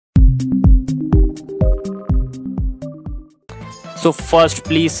So first,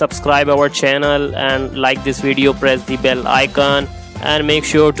 please subscribe our channel and like this video, press the bell icon and make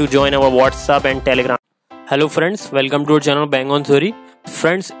sure to join our WhatsApp and Telegram. Hello friends, welcome to our channel Bang on Theory.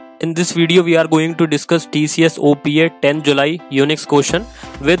 Friends, in this video we are going to discuss TCS Opa 10 July Unix question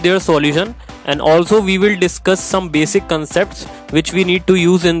with their solution, and also we will discuss some basic concepts which we need to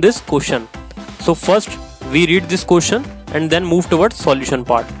use in this question. So first we read this question and then move towards solution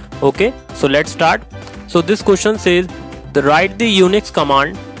part. Okay, so let's start. So this question says, write the Unix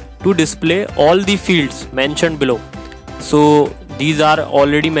command to display all the fields mentioned below. So these are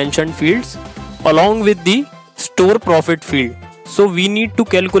already mentioned fields along with the store profit field. So we need to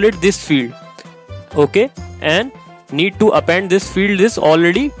calculate this field, okay, and need to append this field, this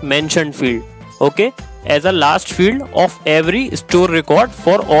already mentioned field, okay, as a last field of every store record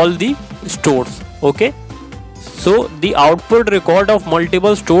for all the stores. Okay, so the output record of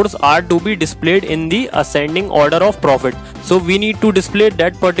multiple stores are to be displayed in the ascending order of profit. So we need to display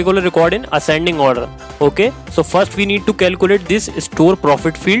that particular record in ascending order. Okay, so first we need to calculate this store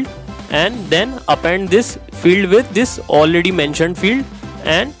profit field and then append this field with this already mentioned field,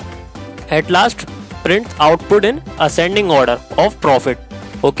 and at last print output in ascending order of profit.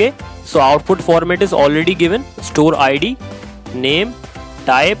 Okay, so output format is already given: store ID, name,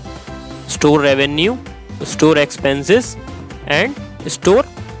 type, store revenue, store expenses and store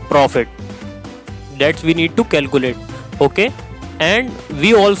profit. That we need to calculate. Okay, and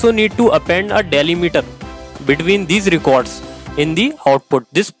we also need to append a delimiter between these records in the output,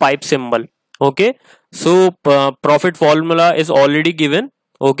 this pipe symbol. Okay, so profit formula is already given.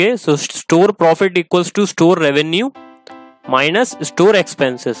 Okay, so store profit equals to store revenue minus store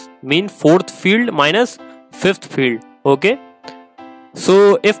expenses, mean fourth field minus fifth field. Okay,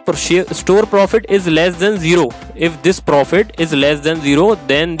 so if store profit is less than 0, if this profit is less than 0,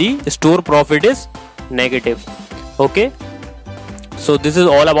 then the store profit is negative. Okay, so this is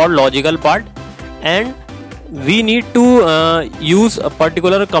all about logical part, and we need to use a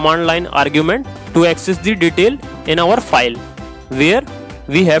particular command line argument to access the detail in our file where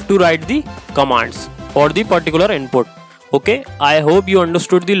we have to write the commands for the particular input. Okay, I hope you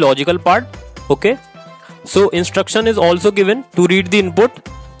understood the logical part. Okay, so instruction is also given to read the input.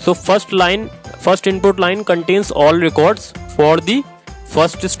 So first input line contains all records for the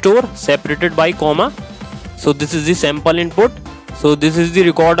first store separated by comma. So this is the sample input. So this is the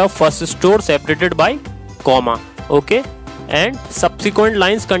record of first store separated by comma. Okay, and subsequent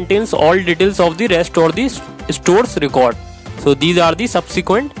lines contains all details of the rest or the stores record. So these are the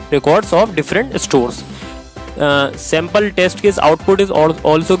subsequent records of different stores. Sample test case output is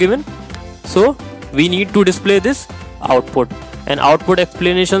also given, so we need to display this output, and output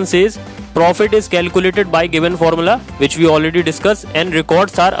explanation says profit is calculated by given formula which we already discussed, and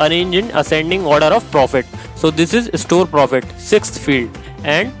records are arranged in ascending order of profit. So this is store profit, sixth field,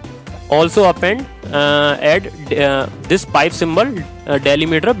 and also append add this pipe symbol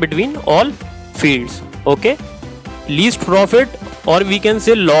delimiter between all fields. Okay, least profit, or we can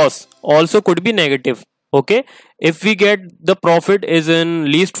say loss, also could be negative. Okay, if we get the profit is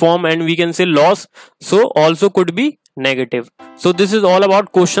in least form and we can say loss, so also could be negative. So this is all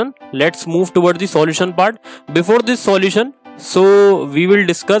about question. Let's move toward the solution part. Before this solution, so we will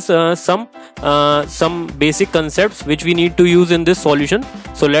discuss some basic concepts which we need to use in this solution.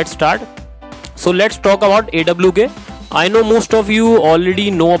 So let's start. So let's talk about AWK. I know most of you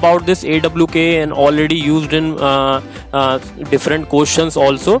already know about this AWK and already used in different questions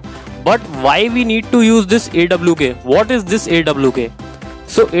also. But why we need to use this AWK? What is this AWK?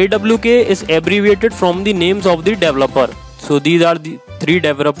 So AWK is abbreviated from the names of the developer. So these are the three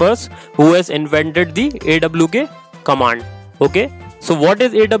developers who has invented the AWK command. Okay, so what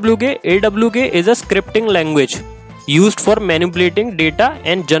is AWK? AWK is a scripting language used for manipulating data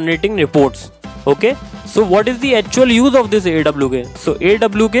and generating reports. Okay, so what is the actual use of this AWK? So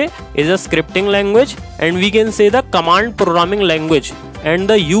AWK is a scripting language, and we can say the command programming language. And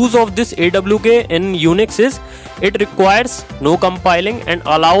the use of this AWK in Unix is it requires no compiling and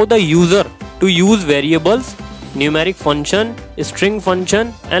allow the user to use variables, numeric function, string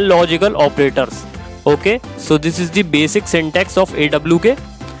function and logical operators. Okay, so this is the basic syntax of AWK.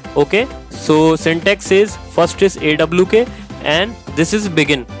 Okay, so syntax says first is AWK and this is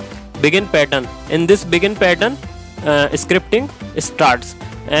begin pattern. In this begin pattern, scripting starts,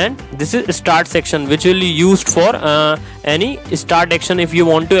 and this is start section which will be used for any start action if you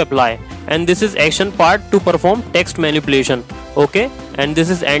want to apply, and this is action part to perform text manipulation. Okay, and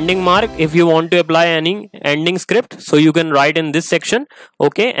this is ending mark if you want to apply any ending script, so you can write in this section.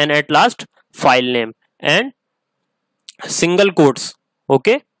 Okay, and at last file name and single quotes.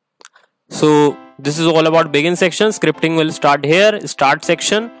 Okay, So this is all about begin section. Scripting will start here. Start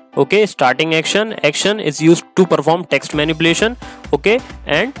section. Okay, starting action. Action is used to perform text manipulation. Okay,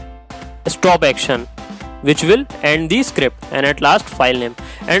 and stop action, which will end the script, and at last file name.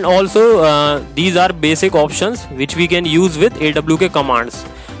 And also these are basic options which we can use with AWK commands.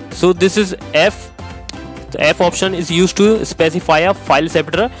 So this is F. The F option is used to specify a file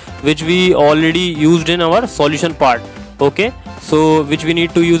separator, which we already used in our solution part. Okay, so which we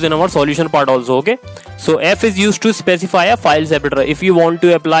need to use in our solution part also. Okay, so F is used to specify a file separator. If you want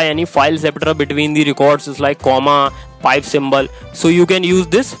to apply any file separator between the records, is like comma, pipe symbol, so you can use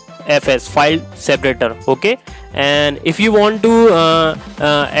this FS, file separator. Okay, and if you want to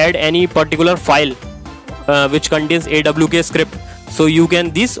add any particular file which contains AWK script, so you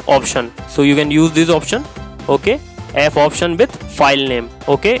can this option, so you can use this option. Okay, F option with file name.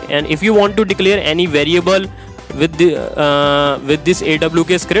 Okay, and if you want to declare any variable with the with this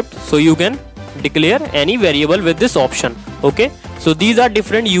AWK script, so you can declare any variable with this option. Okay, so these are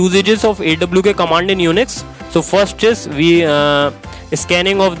different usages of AWK command in Unix. So first is we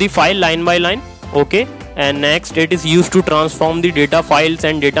scanning of the file line by line. Okay, and next it is used to transform the data files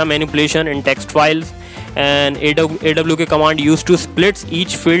and data manipulation in text files. And AWK command used to split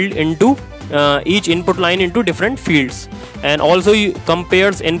each field into each input line into different fields, and also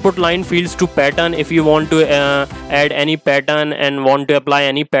compares input line fields to pattern. If you want to add any pattern and want to apply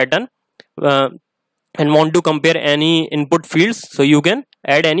any pattern and want to compare any input fields, so you can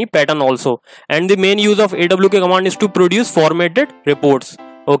add any pattern also. And the main use of AWK command is to produce formatted reports.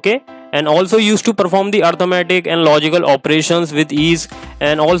 Okay, and also used to perform the arithmetic and logical operations with ease,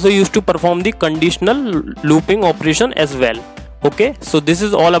 and also used to perform the conditional looping operation as well. Okay, so this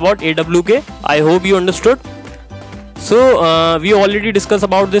is all about AWK. I hope you understood. So we already discussed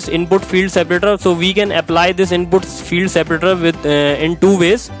about this input field separator. So we can apply this input field separator with in two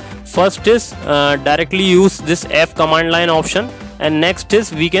ways. First is directly use this F command line option, and next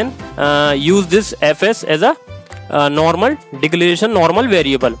is we can use this FS as a normal declaration, normal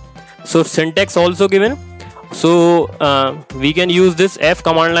variable. So syntax also given. So we can use this F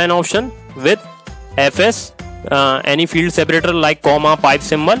command line option with FS, any field separator like comma, pipe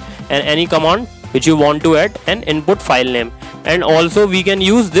symbol, and any command which you want to add an input file name. And also we can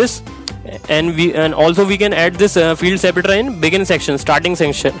use this, and also we can add this field separator in begin section, starting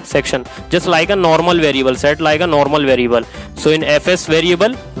section, just like a normal variable, set like a normal variable. So in FS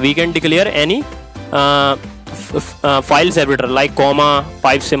variable we can declare any file separator like comma,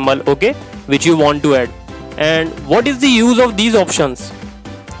 pipe symbol, okay, which you want to add. And what is the use of these options?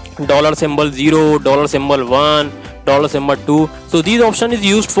 $0, $1, $2. So these option is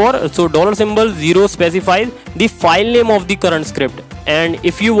used for, so $0 specifies the file name of the current script, and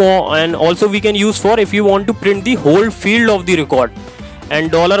if you want, and also we can use for if you want to print the whole field of the record.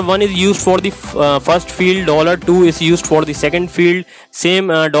 And $1 is used for the first field, $2 is used for the second field, same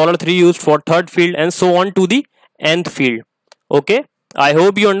 $3 used for third field, and so on to the nth field. Okay, I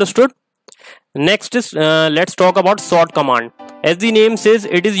hope you understood. Next is let's talk about sort command. As the name says,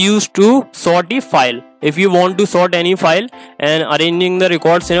 it is used to sort a file. If you want to sort any file and arranging the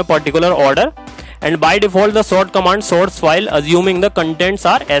records in a particular order, and by default the sort command sorts file assuming the contents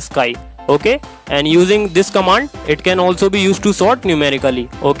are ASCII. Okay, and using this command it can also be used to sort numerically.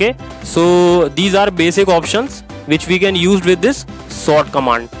 Okay, so these are basic options which we can use with this sort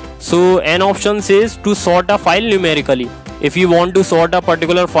command. So an option says to sort a file numerically. If you want to sort a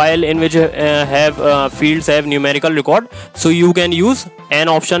particular file in which fields have numerical record, so you can use an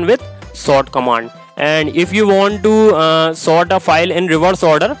option with sort command. And if you want to sort a file in reverse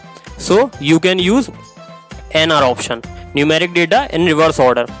order, so you can use NR option, numeric data in reverse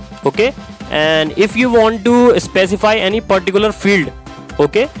order. Okay, and if you want to specify any particular field,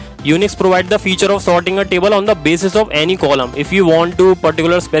 okay, Unix provides the feature of sorting a table on the basis of any column. If you want to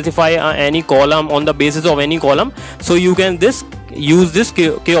particular specify any column on the basis of any column, so you can use this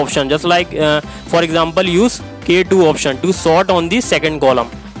K option, just like for example use K2 option to sort on the second column.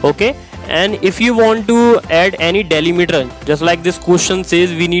 Okay, and if you want to add any delimiter, just like this question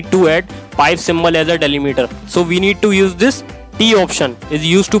says we need to add pipe symbol as a delimiter, so we need to use this T option, is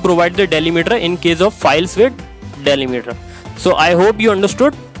used to provide the delimiter in case of files with delimiter. So I hope you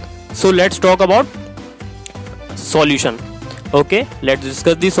understood. So let's talk about solution. Okay, let's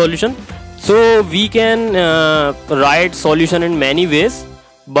discuss the solution. So we can write solution in many ways,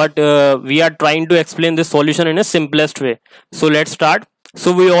 but we are trying to explain this solution in a simplest way. So let's start.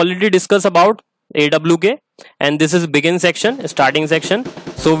 So we already discussed about AWK, and this is begin section, starting section.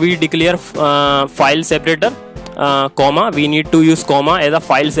 So we declare file separator, comma. We need to use comma as a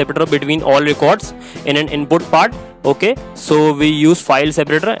file separator between all records in an input part. Okay, so we use file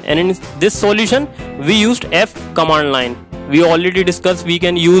separator, and in this solution we used F command line. We already discussed we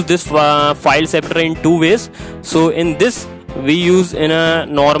can use this file separator in two ways. So in this we use in a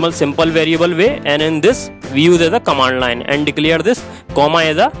normal simple variable way, and in this we use as a command line and declare this comma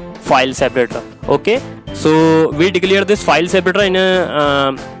as a file separator. Okay, so we declare this file separator in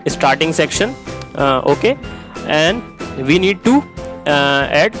a starting section. Okay, and we need to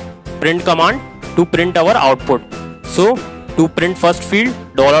add print command to print our output. So to print first field,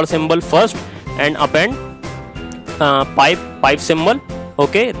 dollar symbol first, and append pipe symbol.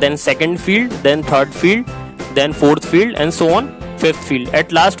 Okay, then second field, then third field, then fourth field, and so on, fifth field.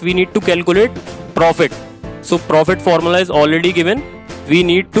 At last we need to calculate profit. So profit formula is already given. We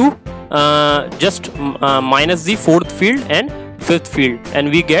need to just minus the fourth field and fifth field, and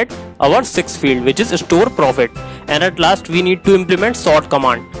we get our sixth field, which is store profit. And at last we need to implement sort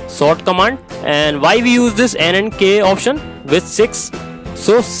command. And why we use this n and k option with 6?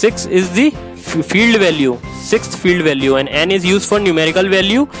 So 6 is the field value, sixth field value, and n is used for numerical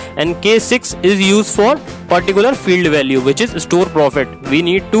value, and k6 is used for particular field value, which is store profit. We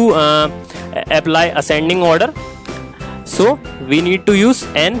need to apply ascending order. So we need to use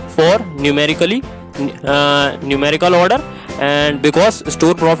n for numerical order, and because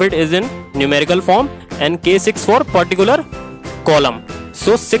store profit is in numerical form, and k6 for particular column.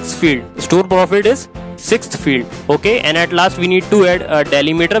 So sixth field, store profit is sixth field. Okay, and at last we need to add a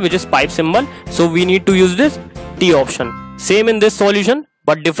delimiter, which is pipe symbol. So we need to use this T option. Same in this solution,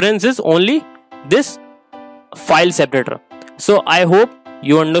 but difference is only this file separator. So I hope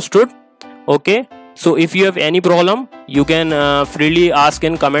you understood. Okay, so if you have any problem, you can freely ask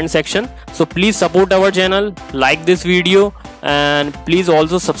in comment section. So please support our channel, like this video, and please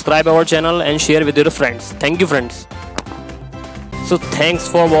also subscribe our channel and share with your friends. Thank you, friends. So thanks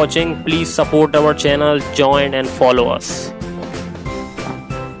for watching. Please support our channel, join and follow us.